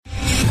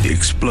The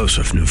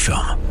explosive new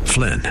film,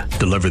 Flynn,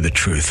 deliver the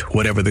truth,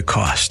 whatever the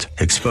cost,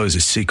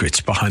 exposes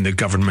secrets behind the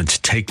government's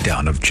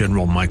takedown of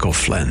General Michael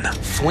Flynn.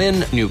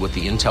 Flynn knew what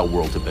the intel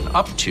world had been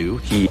up to.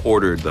 He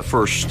ordered the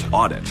first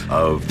audit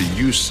of the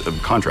use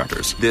of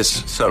contractors.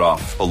 This set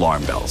off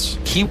alarm bells.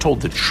 He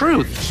told the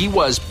truth. He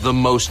was the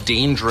most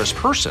dangerous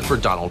person for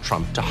Donald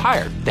Trump to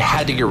hire. They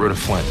had to get rid of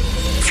Flynn.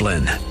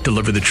 Flynn,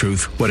 deliver the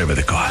truth, whatever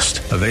the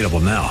cost. Available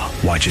now.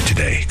 Watch it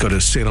today. Go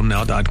to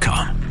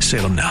salemnow.com.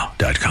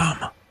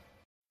 salemnow.com.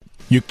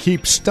 You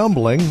keep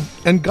stumbling,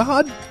 and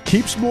God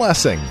keeps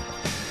blessing.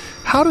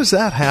 How does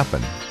that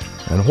happen,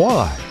 and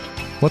why?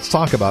 Let's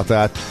talk about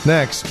that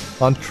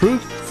next on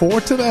Truth for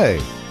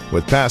Today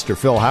with Pastor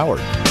Phil Howard.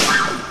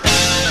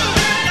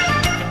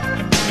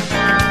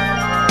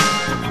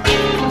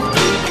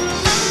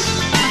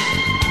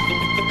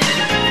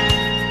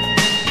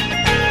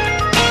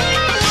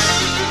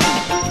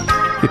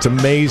 It's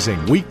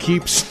amazing. We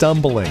keep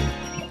stumbling,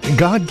 and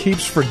God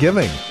keeps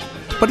forgiving.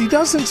 But He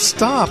doesn't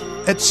stop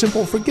at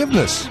simple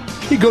forgiveness.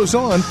 He goes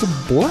on to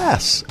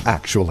bless,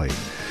 actually.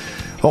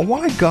 Well,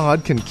 why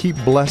God can keep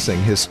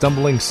blessing His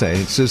stumbling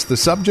saints is the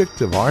subject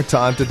of our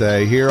time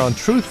today here on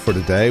Truth for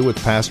Today with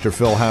Pastor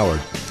Phil Howard.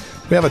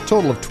 We have a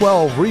total of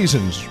 12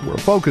 reasons we're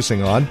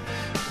focusing on,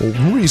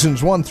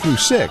 reasons 1 through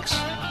 6,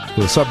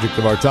 the subject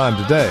of our time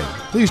today.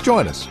 Please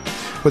join us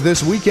for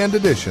this weekend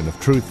edition of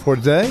Truth for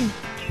Today.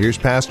 Here's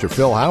Pastor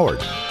Phil Howard.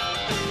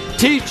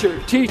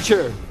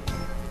 Teacher,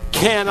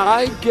 can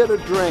I get a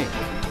drink?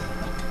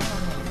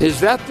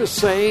 Is that the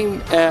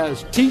same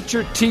as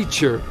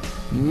teacher,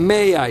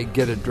 may I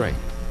get a drink?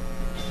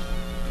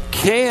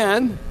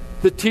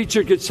 The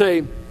teacher could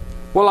say,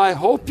 well, I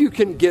hope you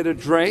can get a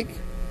drink.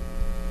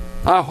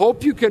 I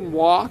hope you can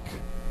walk.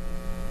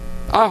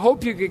 I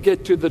hope you can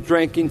get to the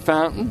drinking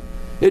fountain.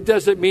 It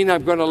doesn't mean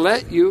I'm going to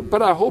let you,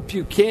 but I hope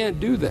you can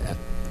do that.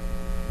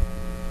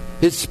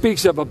 It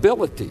speaks of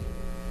ability.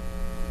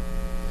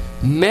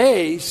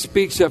 May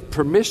speaks of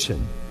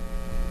permission.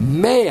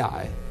 May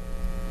I?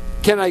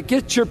 Can I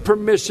get your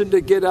permission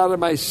to get out of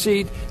my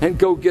seat and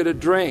go get a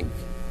drink?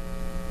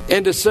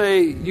 And to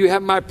say you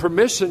have my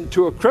permission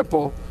to a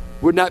cripple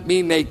would not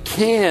mean they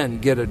can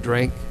get a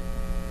drink,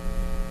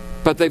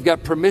 but they've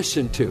got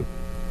permission to.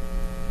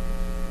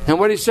 And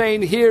what he's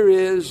saying here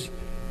is,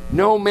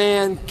 no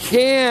man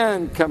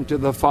can come to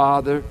the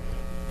Father.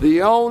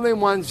 The only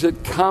ones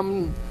that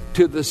come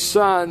to the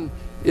Son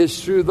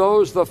is through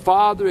those the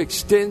Father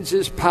extends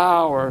His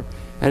power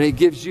and He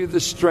gives you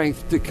the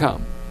strength to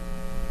come.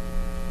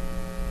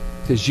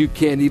 Because you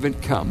can't even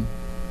come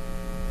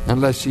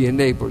unless He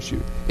enables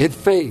you. In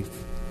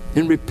faith,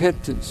 in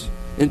repentance,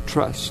 in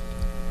trust.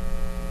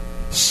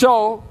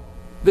 So,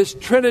 this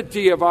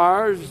Trinity of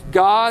ours,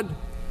 God,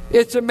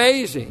 it's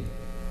amazing.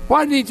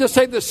 Why didn't He just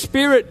say the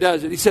Spirit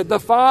does it? He said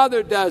the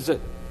Father does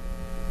it.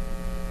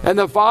 And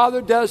the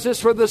Father does this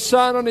for the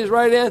Son on His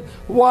right hand.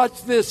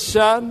 Watch this,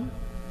 Son.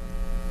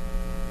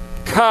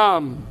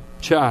 Come,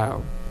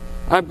 child.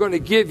 I'm going to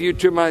give you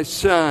to my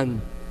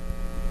Son.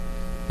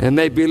 And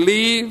they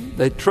believe,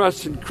 they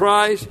trust in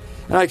Christ.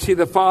 And I see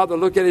the Father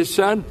look at His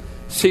Son.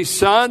 See,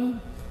 Son,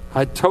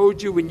 I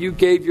told you when you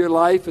gave your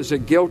life as a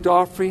guilt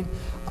offering,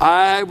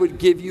 I would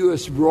give you a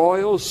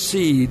royal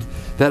seed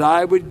that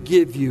I would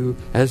give you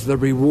as the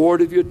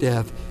reward of your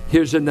death.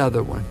 Here's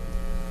another one.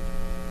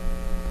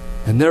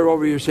 And they're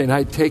over here saying,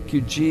 I take you,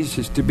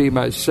 Jesus, to be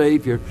my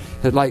Savior.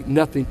 They'd like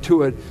nothing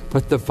to it.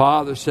 But the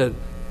Father said,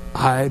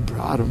 I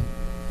brought them.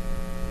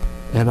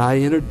 And I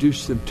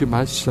introduced them to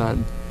my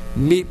Son.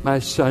 Meet my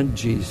Son,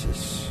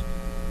 Jesus.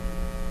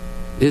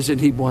 Isn't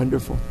He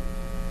wonderful?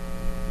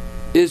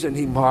 Isn't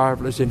He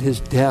marvelous in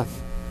His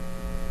death,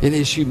 in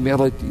His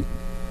humility,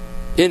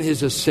 in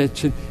His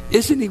ascension?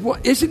 Isn't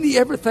He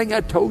everything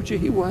I told you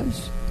He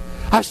was?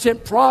 I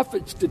sent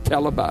prophets to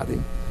tell about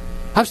Him.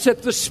 I've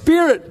sent the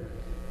Spirit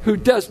who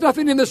does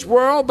nothing in this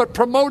world but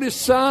promote His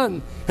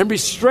Son and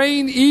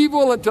restrain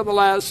evil until the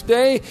last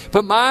day.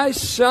 But my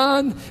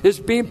Son is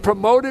being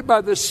promoted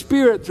by the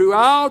Spirit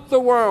throughout the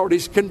world.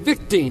 He's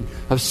convicting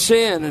of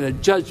sin and of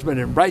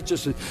judgment and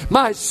righteousness.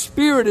 My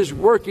Spirit is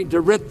working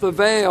to rent the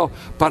veil.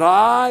 But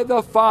I,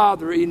 the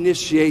Father,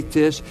 initiate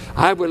this.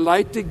 I would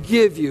like to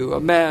give you,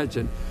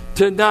 imagine,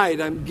 tonight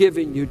I'm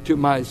giving you to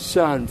my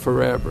Son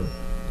forever.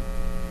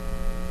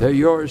 They're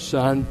yours,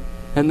 Son.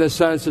 And the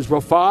Son says, well,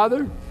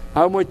 Father,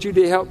 I want you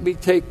to help me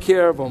take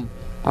care of them.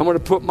 I'm going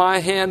to put my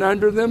hand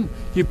under them.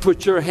 You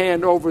put your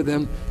hand over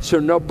them so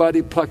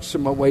nobody plucks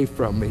them away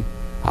from me.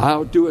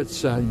 I'll do it,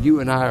 Son. You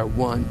and I are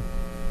one.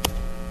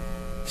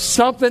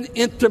 Something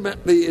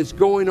intimately is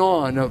going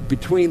on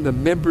between the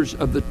members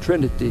of the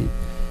Trinity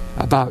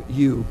about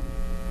you.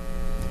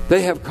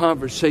 They have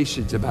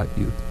conversations about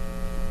you.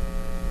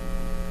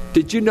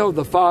 Did you know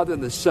the Father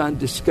and the Son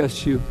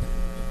discuss you?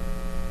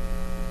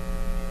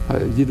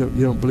 You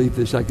don't believe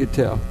this, I could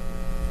tell.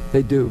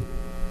 They do.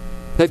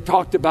 They've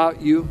talked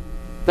about you.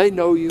 They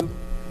know you.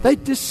 They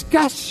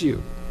discuss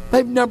you.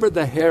 They've numbered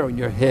the hair on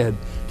your head.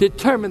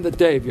 Determine the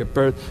day of your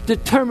birth.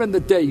 Determine the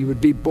day you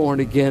would be born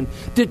again.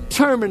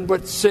 Determine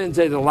what sins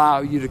they'd allow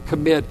you to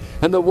commit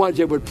and the ones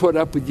they would put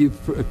up with you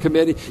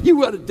committing. You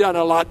would have done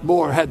a lot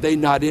more had they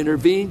not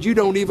intervened. You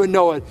don't even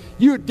know it.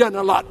 You've done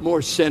a lot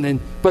more sinning,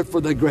 but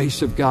for the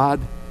grace of God.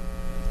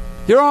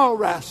 You're all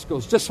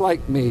rascals, just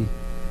like me.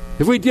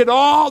 If we did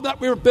all that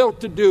we were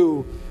built to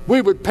do,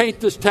 we would paint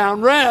this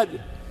town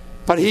red.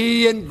 But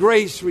He in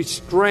grace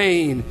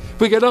restrained.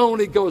 We could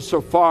only go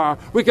so far.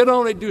 We could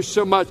only do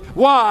so much.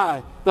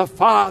 Why? The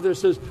Father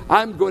says,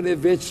 I'm going to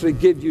eventually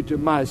give you to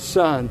my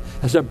Son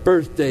as a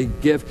birthday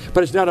gift.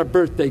 But it's not a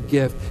birthday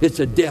gift. It's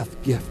a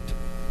death gift.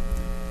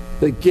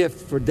 The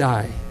gift for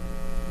dying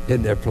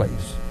in their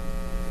place.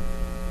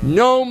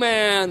 No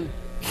man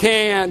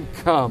can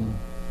come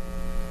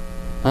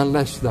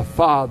unless the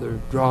Father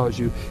draws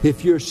you.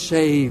 If you're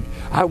saved,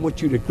 I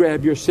want you to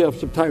grab yourself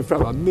sometime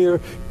from a mirror.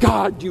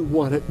 God, you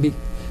wanted me.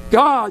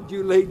 God,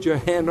 you laid your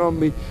hand on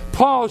me.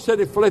 Paul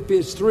said in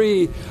Philippians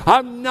 3,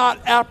 I've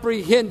not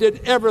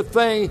apprehended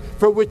everything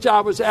for which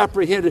I was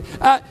apprehended.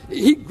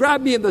 He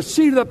grabbed me in the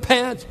seat of the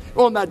pants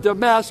on that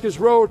Damascus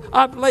road.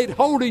 I've laid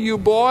hold of you,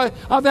 boy.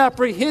 I've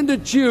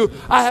apprehended you.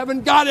 I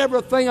haven't got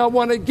everything I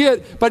want to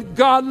get, but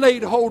God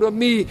laid hold of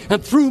me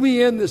and threw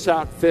me in this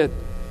outfit.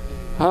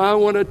 I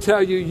want to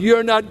tell you,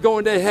 you're not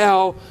going to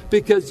hell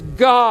because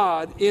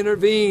God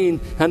intervened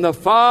and the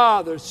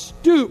Father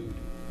stooped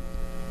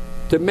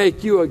to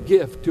make you a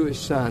gift to His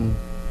Son.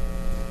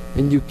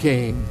 And you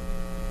came.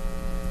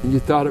 And you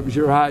thought it was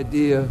your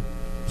idea.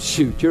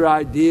 Shoot, your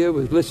idea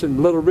was listening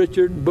to Little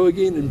Richard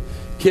boogieing and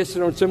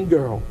kissing on some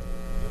girl.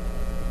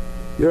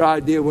 Your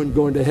idea wasn't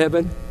going to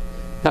heaven.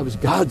 That was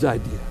God's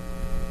idea.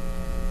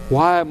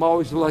 Why I'm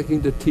always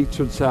liking to teach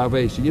on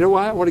salvation. You know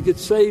why? I want to get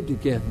saved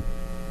again.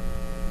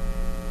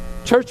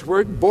 Church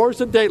work bores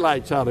the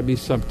daylights out of me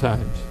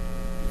sometimes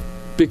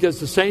because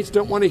the saints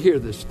don't want to hear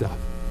this stuff.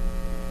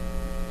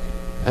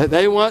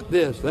 They want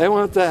this. They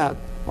want that.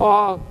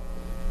 Oh,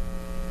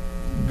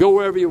 go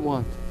wherever you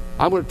want.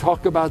 I'm going to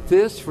talk about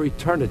this for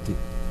eternity.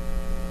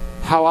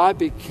 How I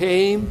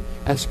became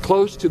as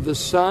close to the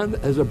Son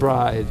as a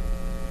bride.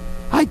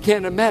 I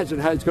can't imagine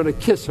how He's going to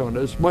kiss on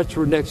us once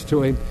we're next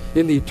to Him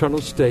in the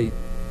eternal state.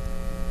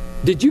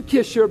 Did you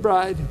kiss your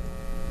bride?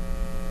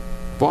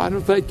 Boy, I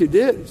don't think you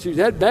did. She's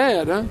that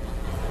bad, huh?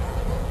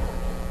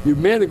 You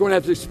men are going to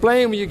have to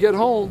explain when you get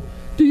home.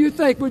 Do you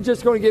think we're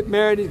just going to get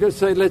married and He's going to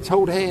say, let's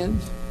hold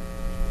hands?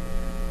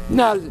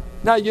 Now,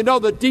 you know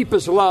the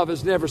deepest love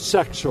is never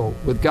sexual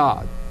with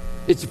God.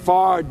 It's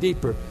far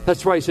deeper.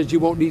 That's why He says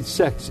you won't need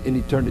sex in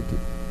eternity.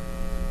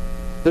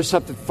 There's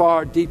something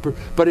far deeper.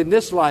 But in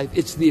this life,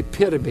 it's the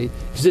epitome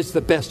because it's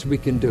the best we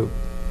can do.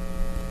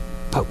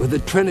 But with the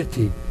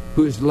Trinity,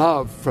 who is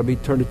love from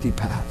eternity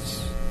past,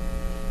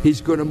 He's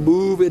going to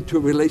move into a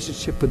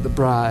relationship with the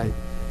bride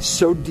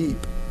so deep,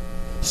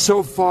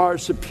 so far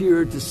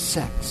superior to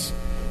sex,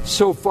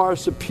 so far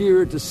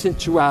superior to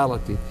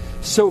sensuality,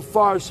 so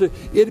far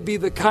it'd be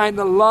the kind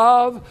of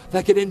love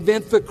that could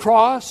invent the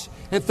cross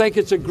and think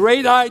it's a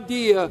great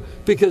idea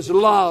because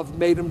love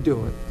made Him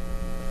do it.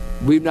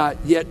 We've not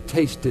yet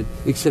tasted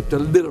except a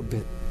little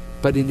bit,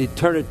 but in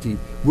eternity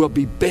we'll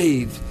be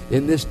bathed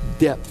in this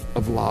depth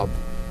of love,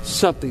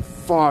 something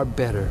far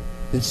better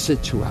than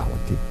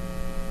sensuality.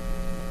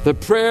 The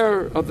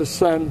prayer of the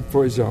Son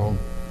for His own.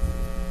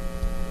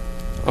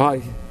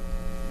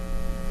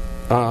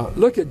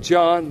 Look at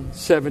John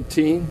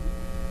 17.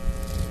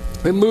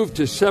 We move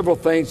to several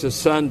things the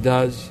Son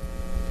does.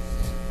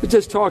 We're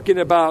just talking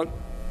about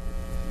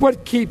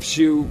what keeps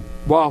you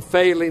while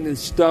failing and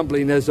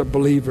stumbling as a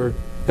believer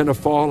in a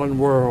fallen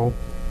world.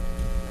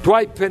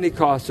 Dwight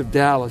Pentecost of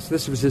Dallas,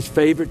 this was his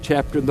favorite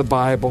chapter in the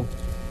Bible,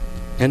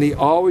 and he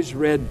always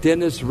read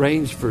Dennis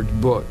Rainsford's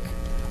book,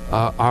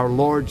 Our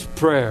Lord's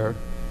Prayer.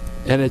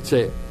 And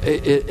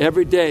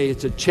every day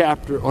it's a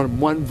chapter on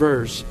one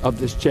verse of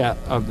this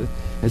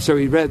and so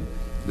he read.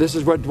 This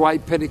is what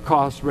Dwight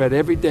Pentecost read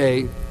every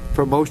day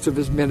for most of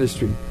his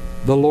ministry,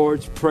 the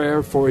Lord's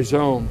Prayer for His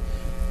own.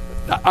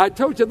 I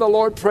told you the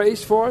Lord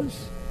prays for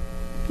us.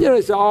 You know,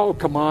 he said, "Oh,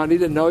 come on!" He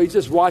didn't know. He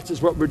just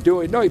watches what we're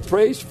doing. No, He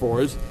prays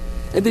for us.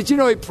 And did you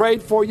know He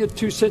prayed for you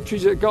 2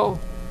 centuries ago?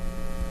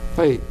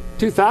 Wait,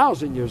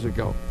 2,000 years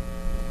ago.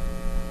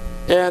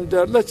 And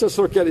let's just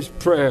look at His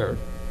prayer.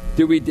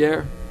 Do we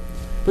dare?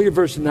 Look at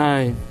verse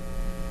 9.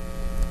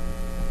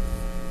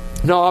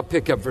 No, I'll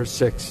pick up verse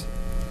 6.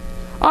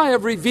 I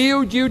have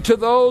revealed you to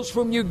those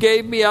whom you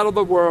gave me out of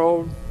the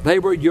world. They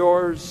were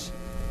yours.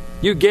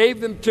 You gave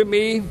them to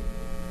me,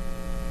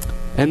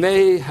 and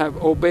they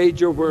have obeyed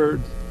your word.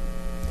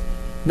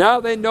 Now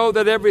they know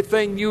that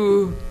everything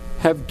you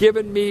have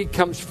given me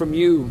comes from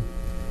you.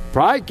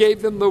 For I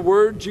gave them the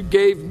words you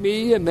gave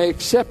me, and they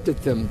accepted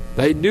them.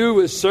 They knew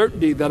with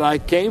certainty that I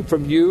came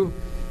from you,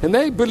 and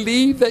they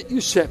believed that you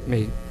sent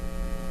me.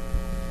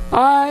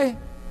 I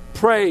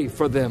pray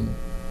for them.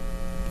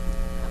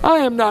 I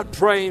am not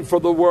praying for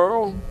the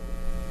world,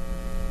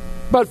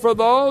 but for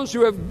those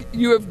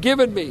you have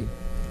given me,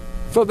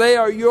 for they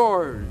are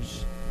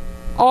yours.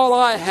 All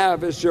I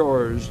have is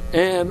yours,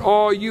 and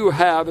all you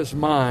have is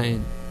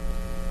mine,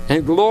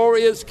 and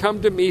glory has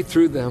come to me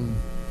through them.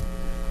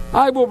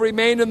 I will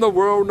remain in the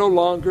world no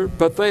longer,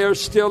 but they are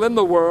still in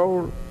the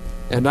world,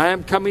 and I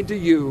am coming to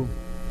you.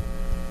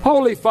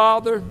 Holy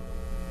Father,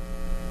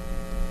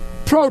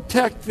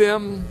 protect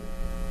them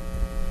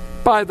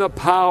by the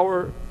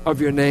power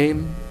of your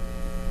name,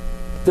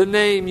 the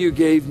name you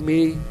gave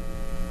me,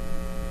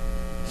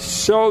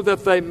 so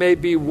that they may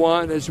be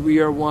one as we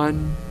are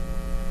one.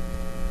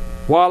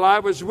 While I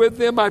was with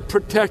them, I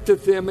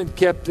protected them and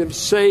kept them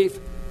safe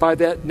by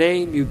that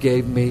name you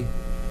gave me.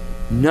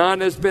 None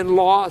has been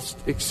lost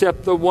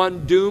except the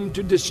one doomed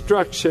to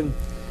destruction,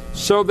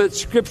 so that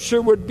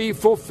Scripture would be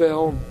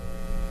fulfilled.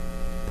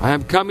 I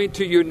am coming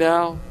to you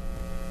now,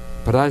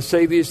 but I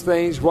say these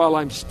things while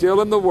I'm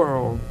still in the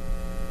world,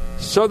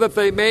 so that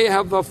they may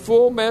have the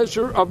full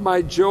measure of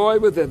my joy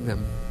within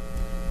them.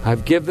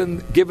 I've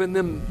given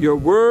them your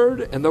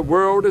word, and the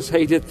world has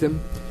hated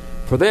them,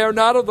 for they are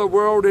not of the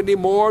world any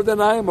more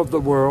than I am of the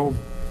world.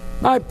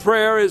 My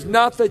prayer is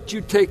not that you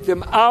take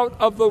them out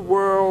of the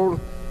world,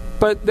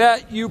 but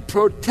that you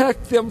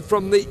protect them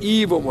from the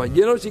evil one.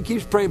 You notice he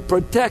keeps praying,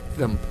 protect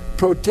them,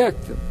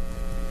 protect them.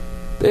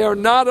 They are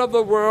not of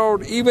the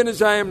world, even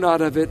as I am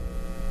not of it.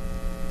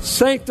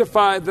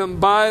 Sanctify them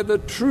by the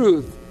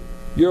truth.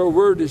 Your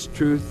word is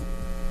truth.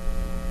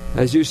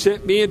 As you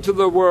sent me into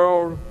the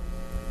world,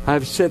 I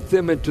have sent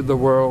them into the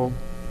world.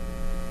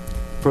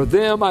 For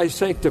them I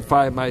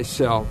sanctify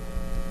myself,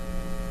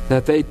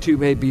 that they too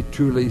may be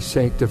truly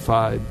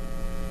sanctified.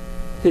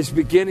 His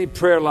beginning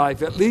prayer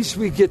life, at least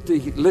we get to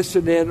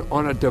listen in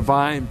on a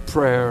divine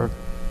prayer,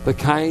 the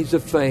kinds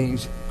of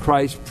things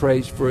Christ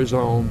prays for his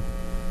own.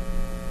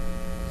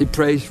 He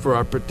prays for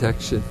our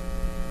protection.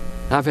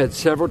 I've had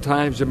several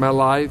times in my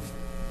life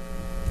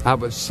I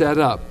was set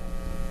up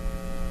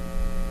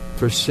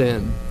for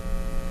sin.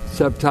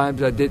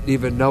 Sometimes I didn't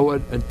even know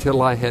it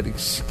until I had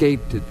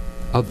escaped it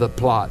of the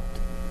plot.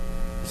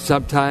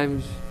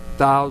 Sometimes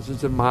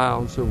thousands of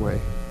miles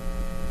away.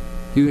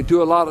 You can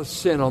do a lot of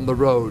sin on the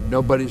road.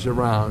 Nobody's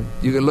around.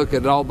 You can look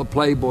at all the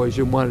playboys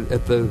you want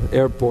at the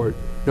airport.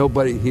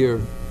 Nobody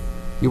here.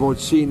 You won't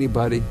see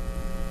anybody.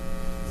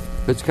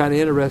 But it's kind of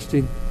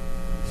interesting.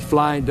 I was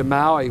flying to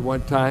Maui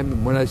one time,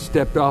 and when I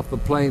stepped off the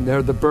plane,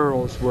 there the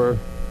Burrows were.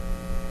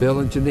 Bill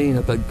and Janine.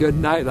 I thought, good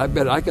night. I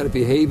bet I got to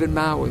behave in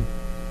Maui.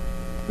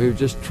 We were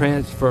just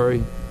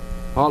transferring.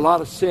 A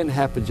lot of sin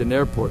happens in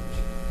airports.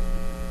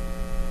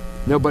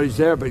 Nobody's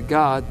there but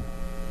God.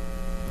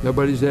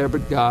 Nobody's there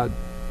but God.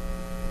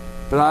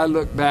 But I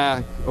look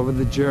back over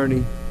the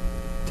journey.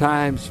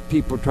 Times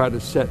people try to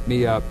set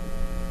me up.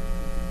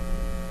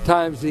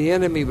 Times the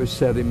enemy was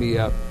setting me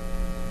up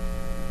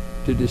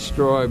to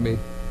destroy me.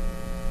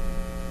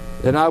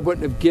 And I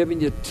wouldn't have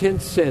given you 10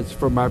 cents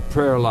for my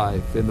prayer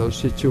life in those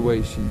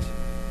situations.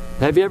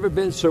 Have you ever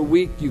been so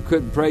weak you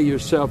couldn't pray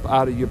yourself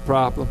out of your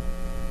problem?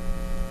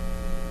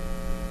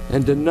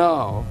 And to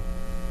know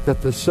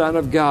that the Son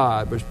of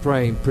God was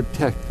praying,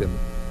 protect them.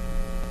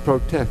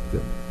 Protect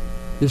them.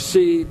 You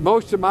see,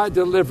 most of my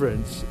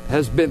deliverance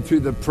has been through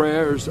the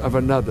prayers of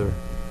another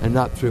and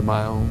not through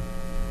my own.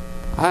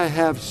 I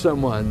have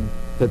someone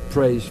that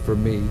prays for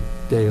me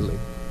daily.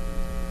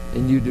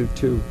 And you do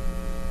too.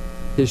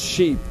 His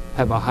sheep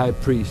have a high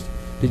priest.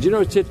 Did you know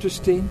it's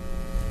interesting?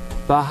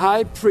 The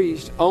high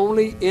priest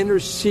only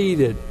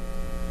interceded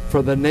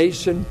for the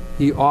nation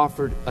he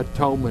offered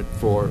atonement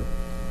for.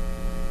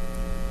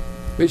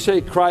 We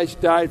say Christ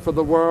died for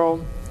the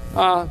world.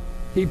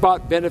 He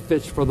bought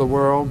benefits for the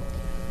world.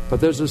 But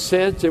there's a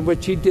sense in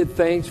which he did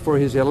things for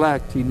his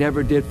elect he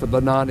never did for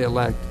the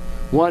non-elect.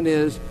 One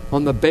is,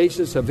 on the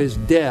basis of his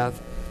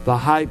death, the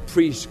high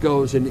priest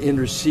goes and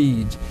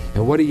intercedes.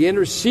 And what he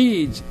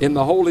intercedes in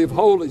the Holy of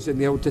Holies in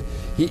the Old Testament,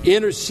 he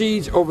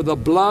intercedes over the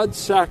blood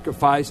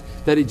sacrifice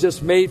that he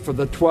just made for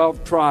the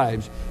 12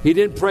 tribes. He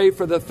didn't pray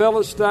for the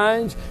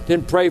Philistines,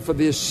 didn't pray for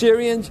the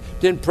Assyrians,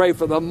 didn't pray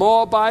for the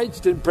Moabites,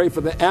 didn't pray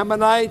for the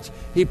Ammonites.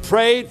 He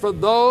prayed for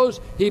those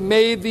he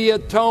made the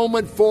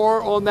atonement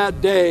for on that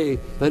day,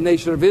 the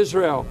nation of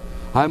Israel.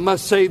 I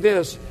must say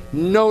this.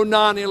 No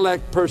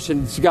non-elect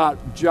person's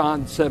got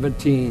John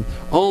 17.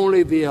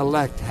 Only the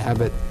elect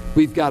have it.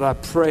 We've got a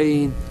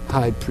praying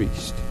high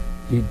priest.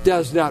 He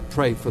does not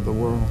pray for the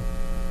world,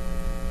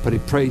 but he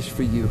prays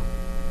for you.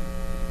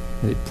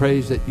 And he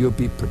prays that you'll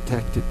be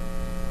protected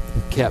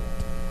and kept.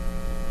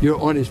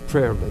 You're on his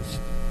prayer list.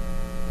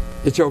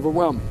 It's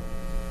overwhelming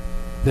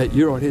that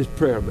you're on his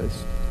prayer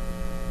list.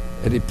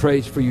 And he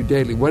prays for you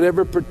daily.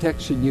 Whatever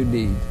protection you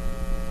need,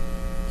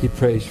 he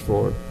prays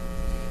for.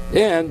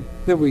 And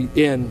then we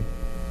end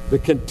the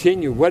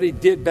continue. What he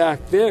did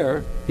back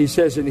there, he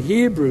says in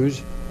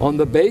Hebrews, on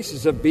the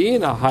basis of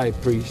being a high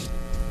priest.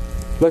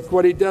 Look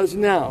what he does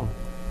now.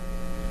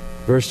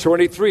 Verse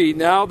 23,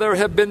 now there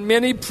have been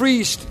many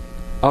priests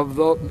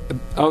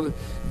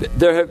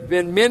there have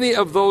been many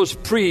of those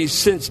priests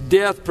since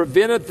death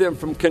prevented them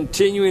from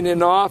continuing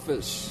in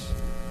office.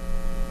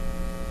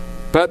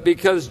 But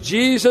because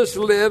Jesus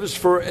lives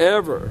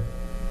forever,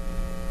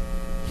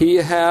 he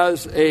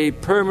has a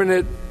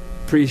permanent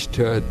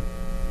priesthood.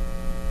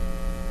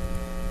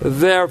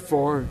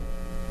 Therefore,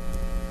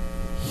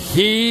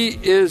 he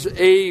is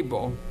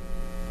able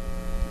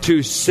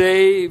to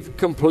save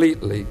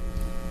completely.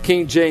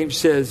 King James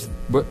says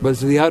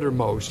was the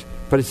uttermost,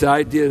 but it's the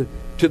idea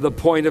to the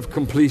point of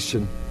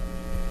completion.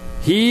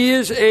 He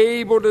is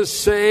able to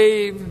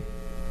save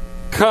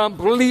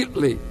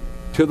completely,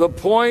 to the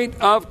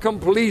point of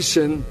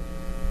completion,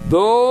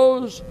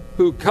 those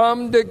who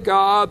come to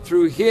God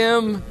through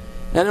him.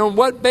 And on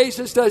what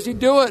basis does he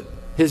do it?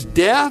 His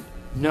death?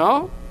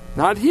 No,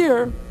 not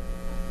here.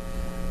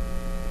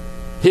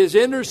 His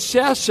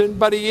intercession,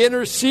 but he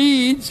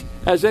intercedes,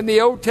 as in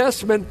the Old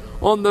Testament,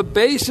 on the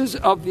basis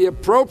of the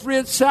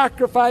appropriate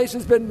sacrifice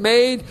has been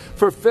made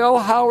for Phil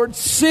Howard's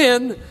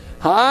sin.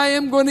 I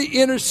am going to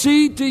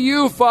intercede to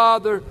you,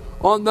 Father,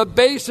 on the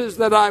basis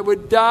that I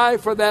would die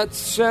for that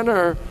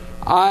sinner.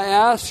 I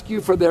ask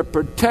you for their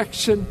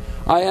protection.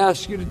 I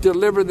ask you to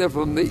deliver them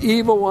from the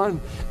evil one.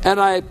 And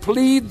I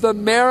plead the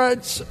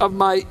merits of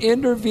my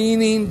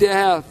intervening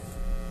death.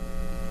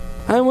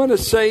 I want to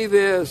say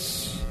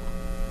this.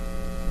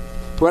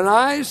 When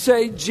I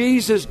say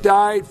Jesus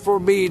died for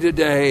me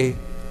today,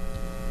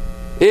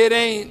 it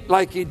ain't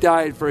like he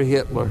died for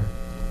Hitler.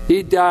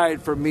 He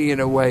died for me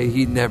in a way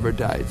he never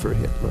died for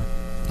Hitler.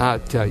 I'll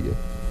tell you.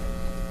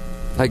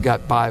 I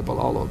got Bible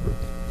all over.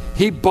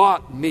 He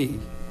bought me.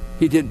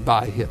 He didn't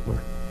buy Hitler.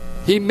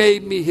 He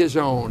made me his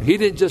own. He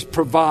didn't just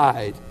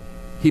provide.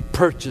 He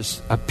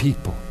purchased a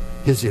people,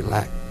 his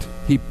elect.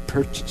 He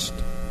purchased.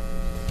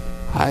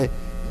 It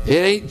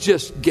ain't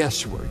just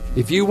guesswork.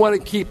 If you want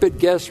to keep it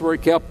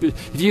guesswork,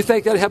 if you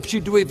think that helps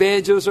you do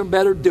evangelism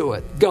better, do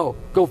it. Go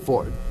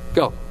for it.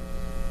 Go.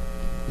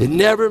 It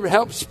never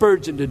helped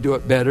Spurgeon to do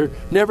it better,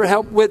 never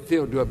helped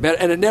Whitefield do it better,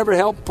 and it never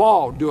helped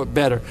Paul do it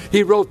better.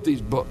 He wrote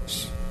these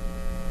books.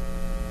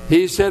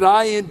 He said,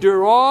 I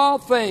endure all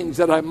things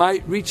that I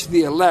might reach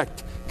the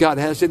elect God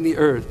has in the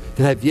earth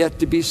that have yet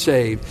to be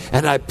saved.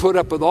 And I put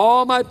up with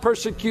all my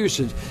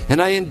persecutions,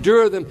 and I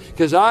endure them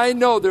because I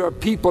know there are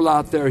people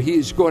out there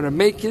he's going to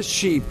make his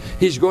sheep.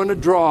 He's going to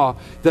draw.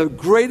 The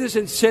greatest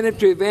incentive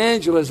to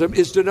evangelism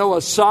is to know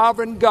a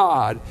sovereign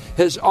God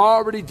has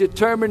already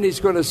determined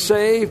he's going to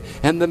save,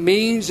 and the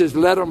means is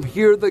let them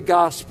hear the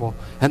gospel.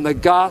 And the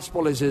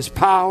gospel is his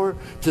power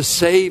to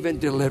save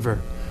and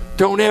deliver.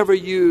 Don't ever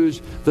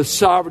use the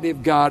sovereignty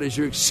of God as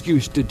your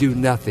excuse to do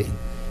nothing.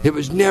 It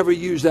was never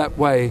used that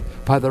way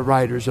by the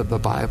writers of the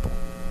Bible.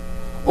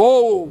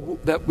 Oh,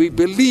 that we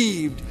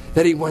believed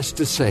that he wants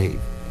to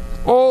save.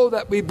 Oh,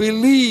 that we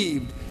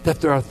believed that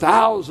there are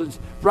thousands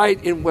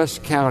right in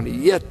West County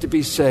yet to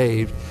be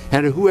saved.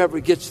 And whoever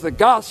gets the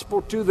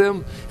gospel to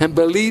them and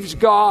believes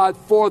God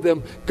for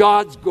them,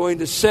 God's going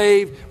to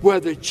save.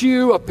 Whether it's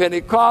you, a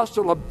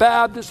Pentecostal, a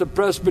Baptist, a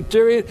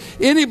Presbyterian,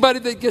 anybody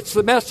that gets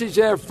the message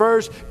there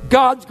first,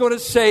 God's going to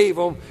save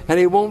them. And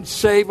he won't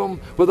save them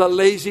with a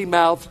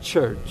lazy-mouthed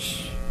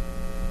church.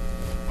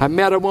 I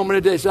met a woman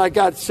today, said, I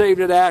got saved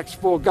at Acts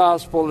Full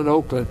Gospel in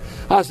Oakland.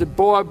 I said,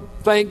 boy,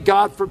 thank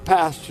God for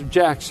Pastor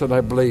Jackson,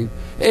 I believe.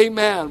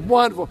 Amen.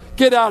 Wonderful.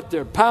 Get out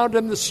there,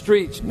 pounding the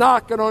streets,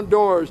 knocking on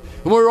doors.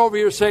 And we're over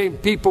here saying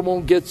people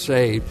won't get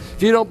saved.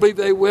 If you don't believe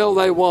they will,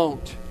 they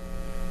won't.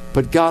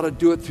 But God will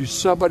do it through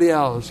somebody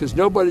else, because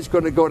nobody's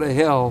going to go to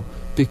hell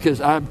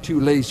because I'm too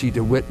lazy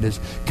to witness.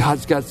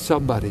 God's got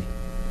somebody.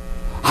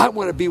 I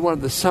want to be one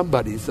of the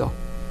somebodies, though.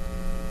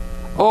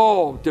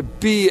 Oh, to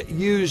be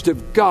used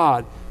of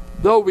God.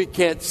 Though we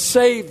can't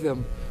save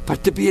them,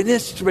 but to be an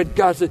instrument.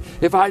 God said,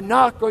 if I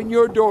knock on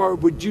your door,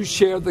 would you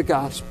share the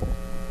gospel?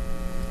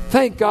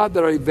 Thank God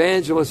that our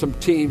evangelism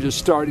teams are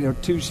starting on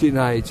Tuesday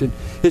nights, and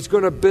it's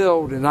going to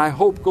build, and I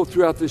hope go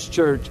throughout this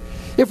church.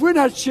 If we're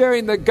not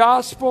sharing the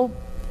gospel,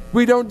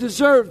 we don't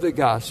deserve the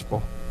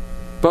gospel,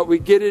 but we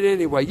get it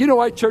anyway. You know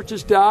why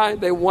churches die?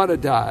 They want to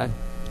die.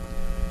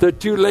 They're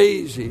too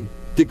lazy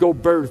to go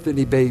birth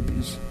any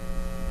babies.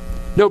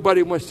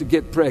 Nobody wants to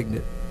get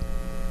pregnant.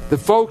 The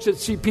folks that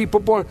see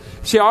people born,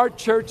 see, our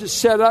church is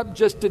set up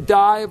just to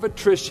die of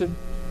attrition,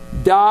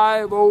 die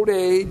of old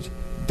age,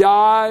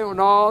 die on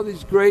all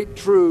these great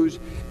truths.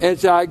 And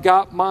say, I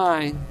got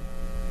mine.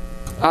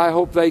 I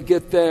hope they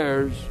get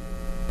theirs.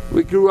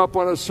 We grew up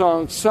on a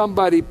song,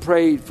 Somebody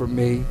Prayed for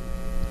Me.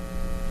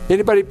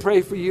 Anybody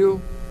pray for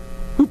you?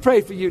 Who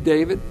prayed for you,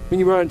 David,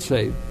 when you were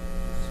unsaved?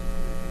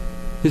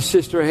 His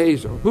sister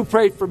Hazel. Who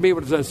prayed for me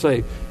when I was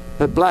unsaved?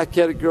 That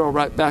black-headed girl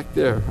right back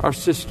there, our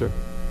sister.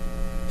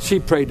 She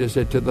prayed us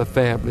into the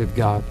family of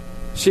God.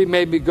 She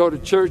made me go to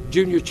church,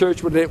 junior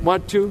church, when I didn't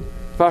want to.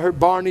 If I heard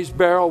Barney's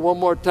Barrel one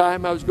more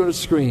time, I was going to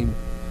scream.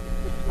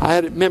 I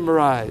had it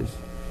memorized.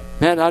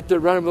 Man, out there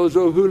running with those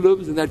old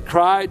hula-hoops and that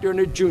cry during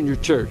the junior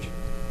church.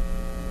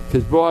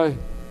 Because, boy,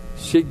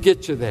 she'd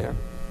get you there.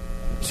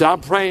 So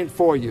I'm praying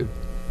for you.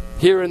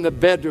 Here in the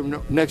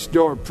bedroom next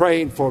door,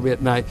 praying for me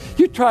at night.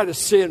 You try to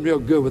sin real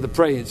good with a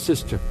praying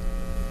sister.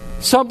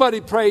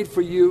 Somebody prayed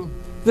for you.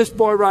 This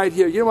boy right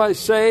here, you know why he's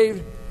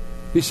saved?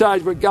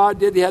 Besides what God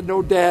did, he had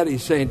no daddy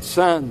saying,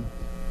 son,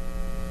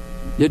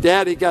 your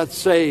daddy got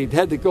saved,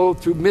 had to go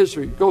through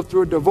misery, go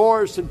through a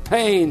divorce and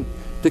pain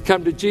to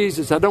come to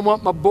Jesus. I don't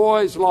want my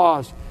boys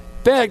lost.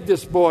 Beg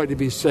this boy to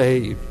be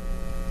saved.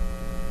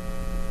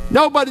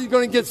 Nobody's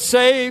going to get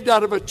saved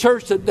out of a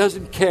church that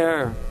doesn't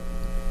care.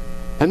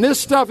 And this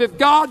stuff, if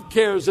God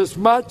cares as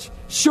much,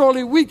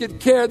 surely we could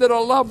care that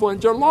our loved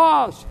ones are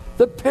lost,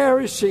 they're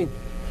perishing,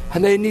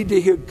 and they need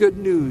to hear good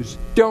news.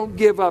 Don't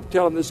give up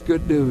telling this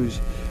good news.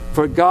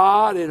 For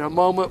God in a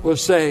moment will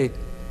say,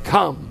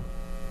 come,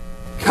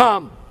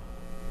 come.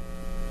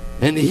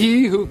 And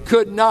he who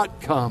could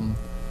not come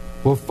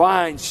will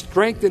find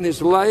strength in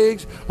his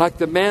legs like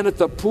the man at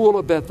the pool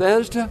of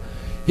Bethesda.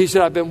 He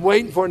said, I've been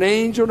waiting for an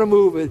angel to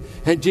move it.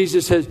 And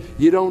Jesus says,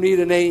 you don't need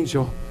an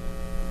angel.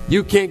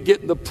 You can't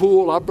get in the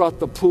pool. I brought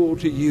the pool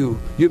to you.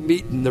 You're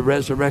meeting the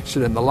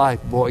resurrection and the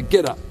life, boy.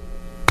 Get up.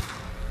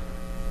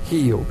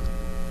 Healed.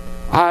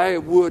 I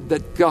would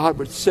that God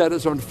would set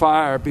us on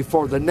fire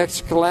before the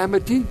next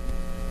calamity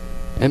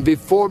and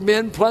before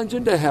men plunge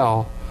into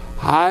hell.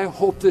 I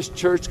hope this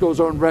church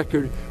goes on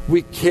record.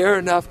 We care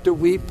enough to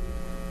weep.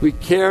 We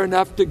care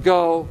enough to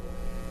go.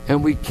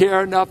 And we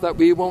care enough that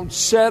we won't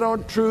set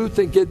on truth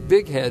and get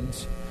big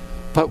heads,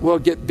 but we'll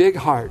get big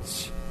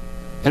hearts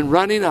and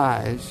running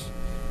eyes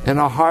and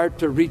a heart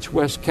to reach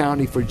West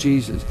County for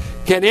Jesus.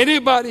 Can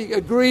anybody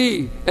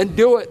agree and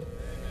do it?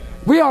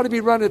 We ought to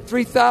be running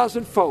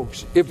 3,000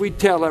 folks if we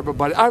tell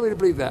everybody. I really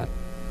believe that.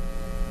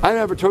 I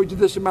never told you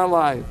this in my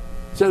life.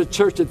 I was at a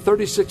church at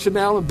 36 and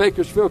L in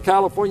Bakersfield,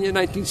 California in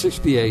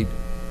 1968.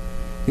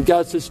 And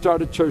God said,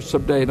 start a church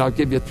someday and I'll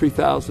give you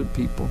 3,000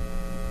 people.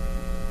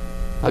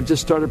 I've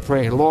just started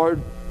praying.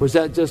 Lord, was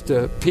that just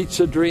a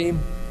pizza dream?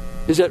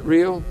 Is that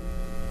real?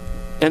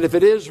 And if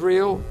it is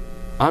real,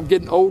 I'm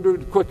getting older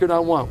quicker than I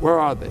want. Where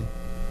are they?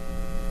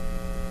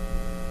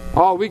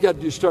 All we got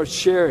to do is start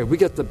sharing. We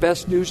got the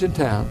best news in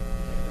town.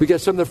 We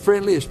got some of the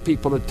friendliest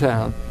people in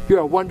town. You're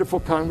a wonderful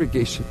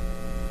congregation.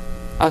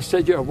 I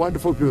said you're a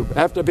wonderful group.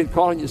 After I've been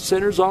calling you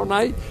sinners all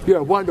night, you're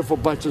a wonderful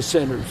bunch of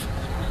sinners.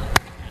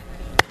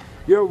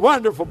 You're a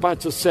wonderful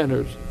bunch of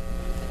sinners.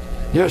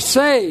 You're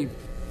saved.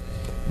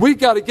 We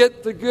got to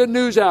get the good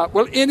news out.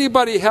 Will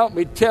anybody help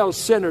me tell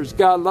sinners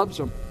God loves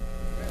them?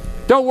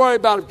 Don't worry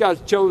about if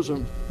God's chosen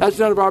them. That's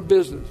none of our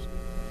business.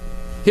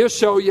 He'll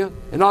show you,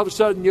 and all of a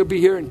sudden you'll be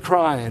hearing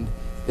crying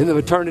in the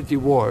maternity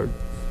ward.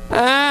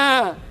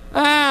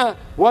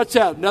 What's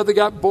that? Another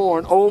got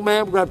born. Old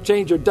man, we're going to have to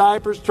change their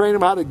diapers, train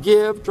them how to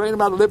give, train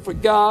them how to live for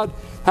God,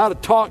 how to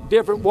talk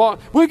different, walk.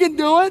 We can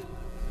do it.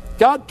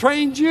 God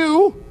trained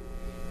you.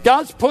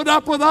 God's put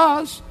up with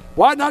us.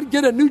 Why not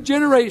get a new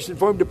generation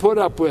for him to put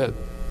up with?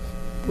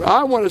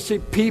 I want to see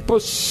people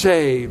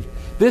saved.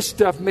 This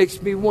stuff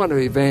makes me want to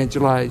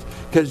evangelize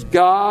because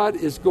God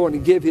is going to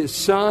give his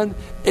son.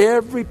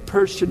 Every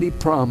person he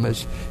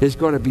promised is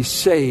going to be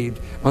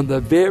saved on the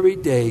very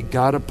day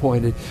God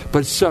appointed.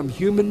 But some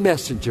human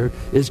messenger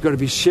is going to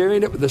be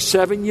sharing it with a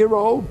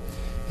 7-year-old,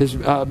 his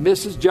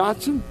Mrs.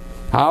 Johnson.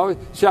 I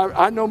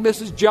know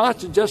Mrs.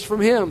 Johnson just from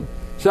him.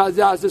 So I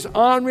was this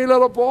ornery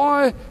little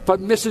boy,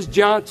 but Mrs.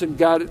 Johnson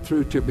got it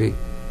through to me.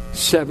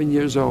 7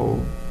 years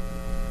old.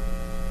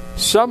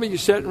 Some of you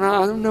sitting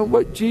around, I don't know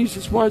what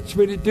Jesus wants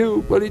me to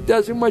do, but he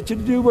doesn't want you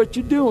to do what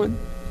you're doing.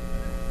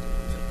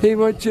 He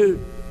wants you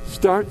to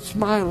start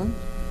smiling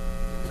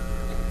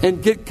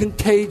and get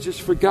contagious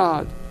for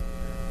God.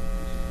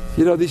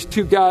 You know, these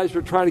two guys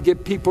were trying to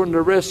get people in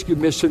the rescue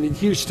mission in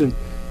Houston.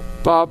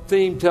 Bob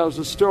Thiem tells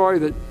a story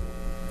that,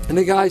 and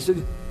the guy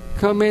said,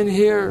 come in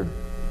here.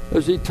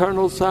 There's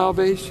eternal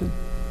salvation.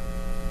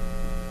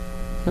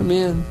 Come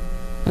in.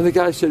 And the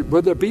guy said,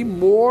 will there be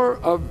more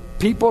of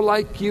people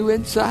like you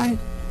inside?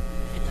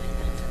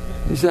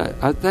 He said,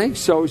 I think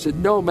so. He said,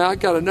 no, man, I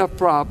got enough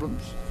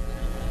problems.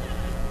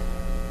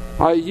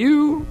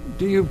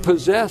 Do you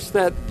possess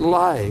that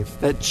life,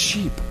 that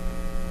sheep,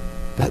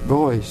 that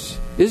voice?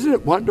 Isn't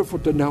it wonderful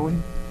to know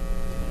him?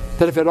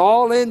 That if it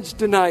all ends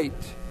tonight,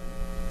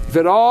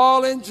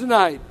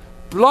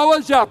 blow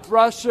us up,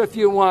 Russia, if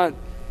you want.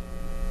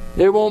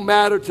 It won't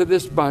matter to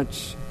this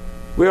bunch.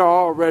 We're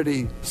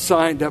already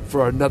signed up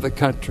for another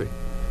country.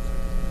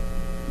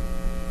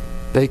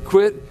 They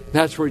quit.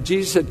 That's where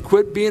Jesus said,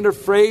 quit being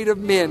afraid of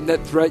men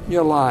that threaten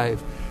your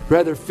life.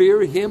 Rather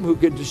fear him who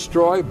can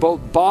destroy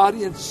both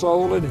body and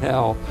soul in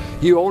hell.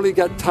 You only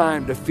got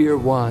time to fear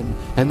one,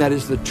 and that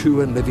is the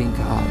true and living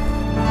God.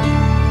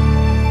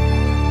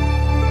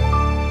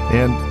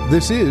 And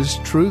this is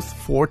Truth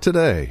for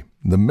Today,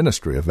 the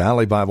ministry of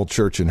Valley Bible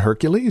Church in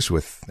Hercules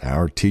with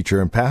our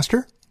teacher and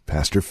pastor,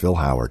 Pastor Phil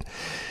Howard.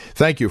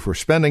 Thank you for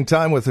spending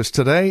time with us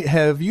today.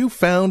 Have you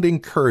found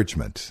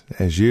encouragement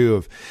as you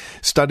have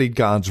studied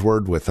God's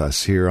Word with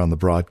us here on the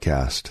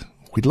broadcast?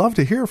 We'd love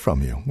to hear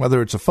from you,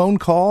 whether it's a phone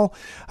call,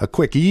 a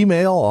quick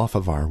email off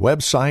of our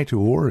website,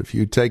 or if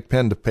you take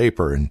pen to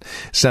paper and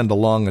send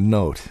along a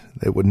note.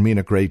 It would mean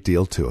a great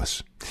deal to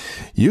us.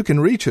 You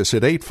can reach us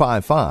at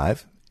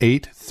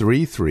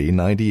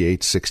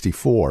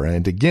 855-833-9864.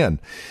 And again,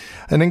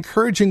 an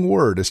encouraging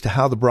word as to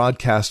how the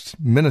broadcast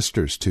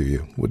ministers to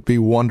you would be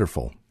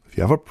wonderful. If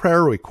you have a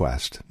prayer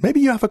request, maybe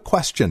you have a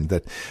question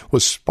that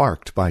was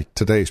sparked by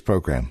today's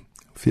program,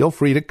 feel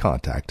free to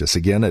contact us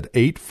again at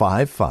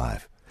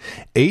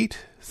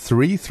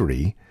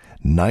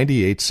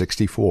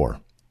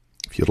 855-833-9864.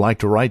 If you'd like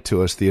to write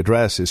to us, the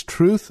address is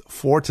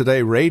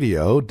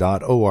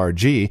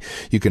truthfortodayradio.org.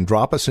 You can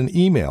drop us an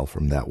email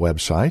from that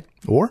website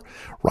or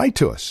write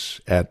to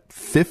us at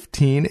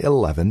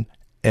 1511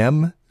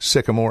 M.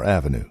 Sycamore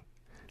Avenue,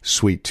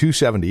 Suite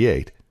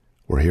 278.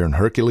 We're here in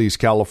Hercules,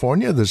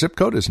 California. The zip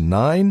code is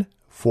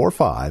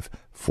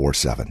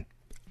 94547.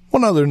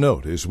 One other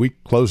note as we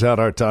close out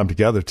our time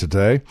together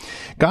today.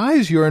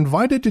 Guys, you're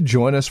invited to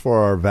join us for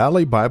our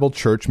Valley Bible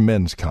Church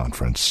Men's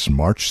Conference,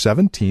 March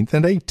 17th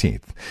and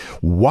 18th.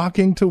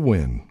 Walking to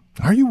Win.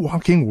 Are you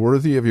walking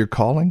worthy of your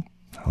calling?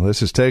 Well,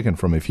 this is taken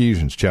from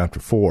Ephesians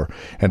chapter 4.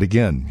 And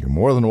again, you're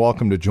more than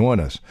welcome to join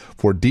us.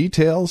 For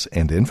details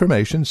and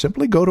information,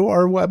 simply go to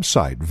our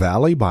website,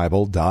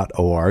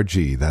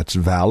 valleybible.org. That's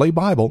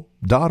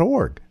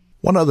valleybible.org.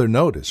 One other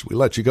note as we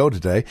let you go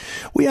today,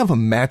 we have a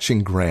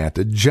matching grant.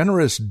 A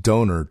generous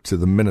donor to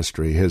the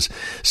ministry has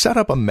set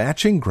up a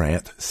matching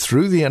grant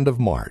through the end of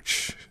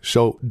March.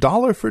 So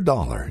dollar for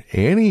dollar,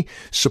 any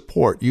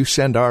support you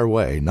send our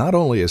way not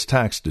only is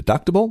tax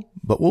deductible,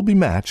 but will be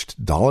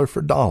matched dollar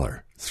for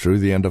dollar through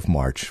the end of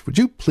March. Would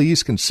you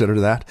please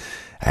consider that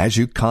as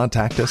you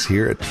contact us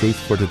here at Truth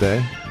for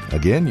Today?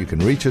 Again, you can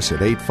reach us at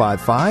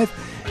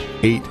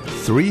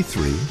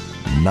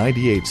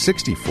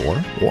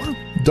 855-833-9864 or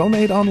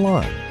donate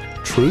online,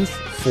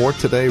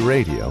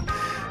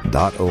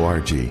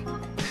 truthfortodayradio.org.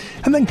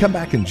 And then come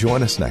back and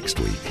join us next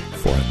week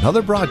for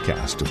another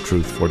broadcast of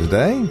Truth for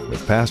Today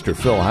with Pastor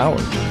Phil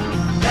Howard.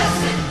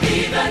 Blessed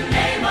be the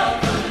name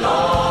of the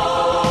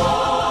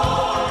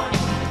Lord.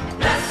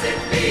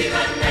 Blessed be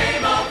the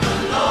name of the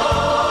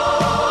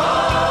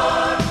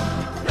Lord.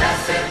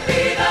 Blessed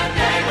be the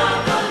name of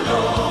the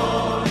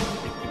Lord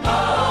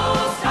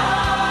Most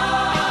High.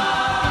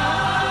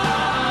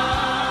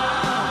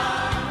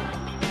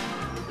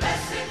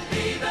 Blessed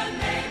be the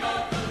name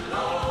of the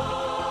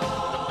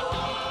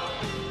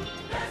Lord.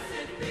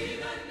 Blessed be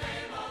the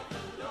name of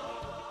the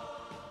Lord.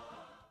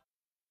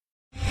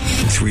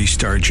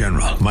 3-star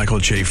General Michael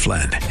J.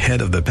 Flynn,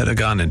 head of the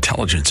Pentagon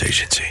Intelligence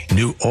Agency,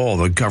 knew all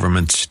the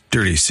government's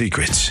dirty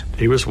secrets.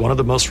 He was one of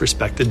the most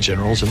respected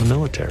generals in the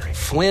military.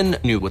 Flynn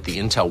knew what the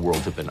intel world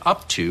had been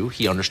up to.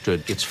 He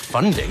understood its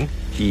funding.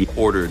 He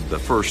ordered the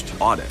first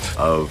audit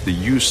of the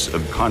use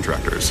of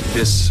contractors.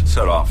 This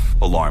set off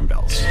alarm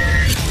bells.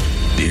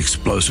 The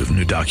explosive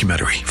new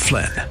documentary,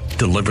 Flynn,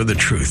 Deliver the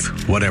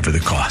Truth, Whatever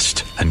the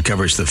Cost,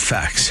 uncovers the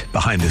facts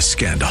behind this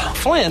scandal.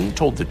 Flynn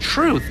told the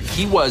truth.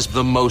 He was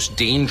the most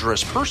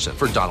dangerous person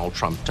for Donald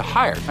Trump to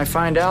hire. I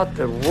find out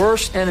the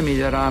worst enemy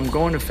that I'm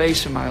going to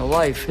face in my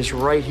life is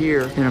right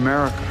here in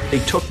America. They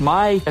took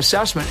my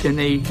assessment and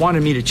they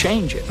wanted me to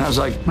change it. And I was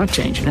like, I'm not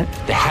changing it.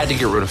 They had to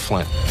get rid of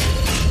Flynn.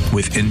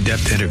 With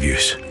in-depth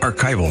interviews,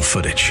 archival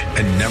footage,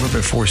 and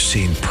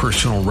never-before-seen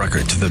personal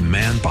records of the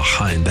man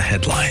behind the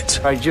headlines.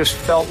 I just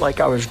felt like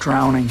I was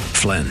drowning.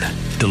 Flynn,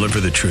 Deliver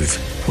the Truth,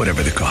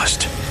 Whatever the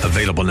Cost.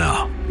 Available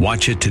now.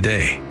 Watch it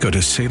today. Go to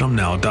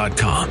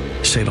salemnow.com.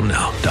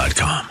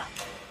 salemnow.com.